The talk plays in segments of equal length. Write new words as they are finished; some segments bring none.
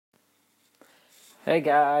Hey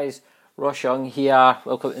guys, Ross Young here.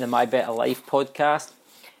 Welcome to the My Better Life podcast.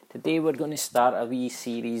 Today we're going to start a wee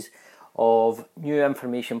series of new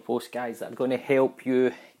information posts, guys, that are going to help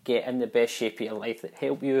you get in the best shape of your life, that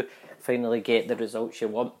help you finally get the results you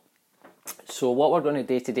want. So what we're going to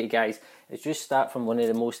do today, guys, is just start from one of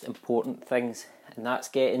the most important things, and that's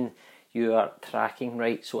getting your tracking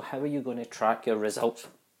right. So how are you going to track your results?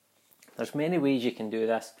 There's many ways you can do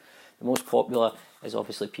this. The most popular is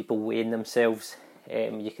obviously people weighing themselves.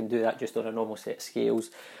 You can do that just on a normal set of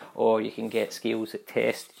scales, or you can get scales that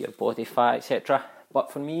test your body fat, etc.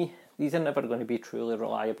 But for me, these are never going to be truly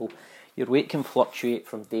reliable. Your weight can fluctuate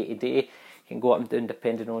from day to day. It can go up and down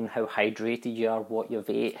depending on how hydrated you are, what you've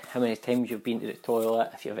ate, how many times you've been to the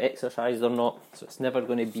toilet, if you've exercised or not. So it's never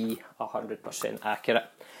going to be 100% accurate.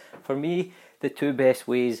 For me, the two best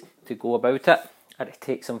ways to go about it are to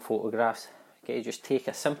take some photographs. Okay, just take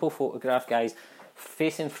a simple photograph, guys,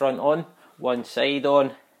 facing front on, one side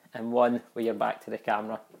on, and one with your back to the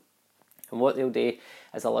camera. And what they'll do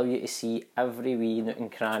is allow you to see every wee nook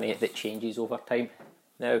and cranny that changes over time.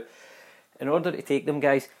 Now, in order to take them,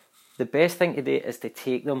 guys, the best thing to do is to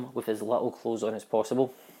take them with as little clothes on as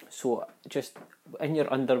possible. So just in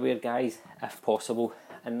your underwear, guys, if possible.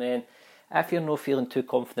 And then if you're not feeling too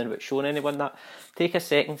confident about showing anyone that, take a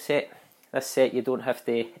second set. This set you don't have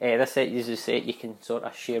to, this set is a set you can sort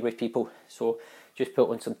of share with people. So just put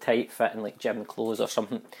on some tight fitting like gym clothes or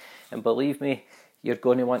something. And believe me, you're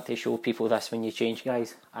going to want to show people this when you change,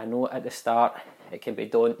 guys. I know at the start it can be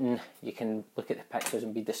daunting. You can look at the pictures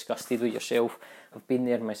and be disgusted with yourself. I've been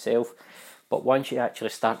there myself. But once you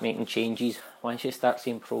actually start making changes, once you start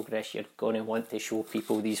seeing progress, you're going to want to show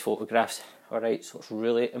people these photographs. Alright, so it's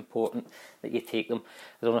really important that you take them.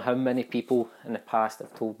 I don't know how many people in the past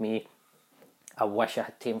have told me, I wish I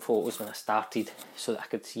had taken photos when I started so that I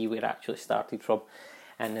could see where I actually started from,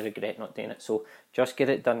 and I regret not doing it. So just get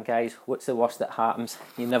it done, guys. What's the worst that happens?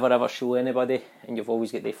 You never ever show anybody and you've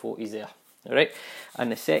always got the photos there. Alright,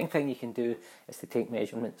 and the second thing you can do is to take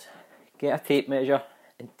measurements. Get a tape measure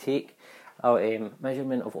and take a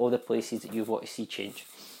measurement of all the places that you want to see change.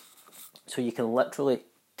 So you can literally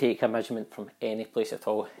take a measurement from any place at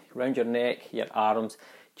all. Around your neck, your arms,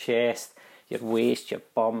 chest, your waist, your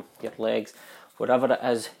bum, your legs, whatever it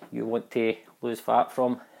is you want to lose fat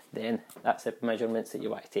from, then that's the measurements that you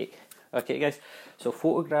want to take. Okay, guys, so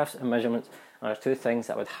photographs and measurements are two things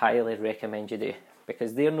that I would highly recommend you do,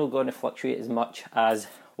 because they're not going to fluctuate as much as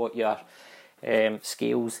what your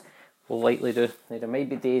scales will likely do. Now, there might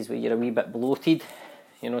be days where you're a wee bit bloated,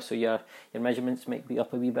 so your measurements might be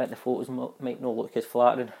up a wee bit, the photos might not look as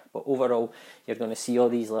flattering, but overall you're going to see all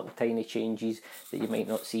these little tiny changes that you might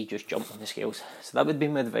not see just jump on the scales. So that would be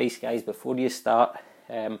my advice, guys, before you start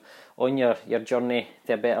on your journey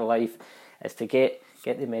to a better life, is to get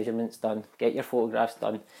the measurements done, get your photographs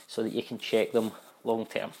done, so that you can check them long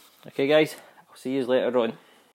term. Okay, guys, I'll see you later on.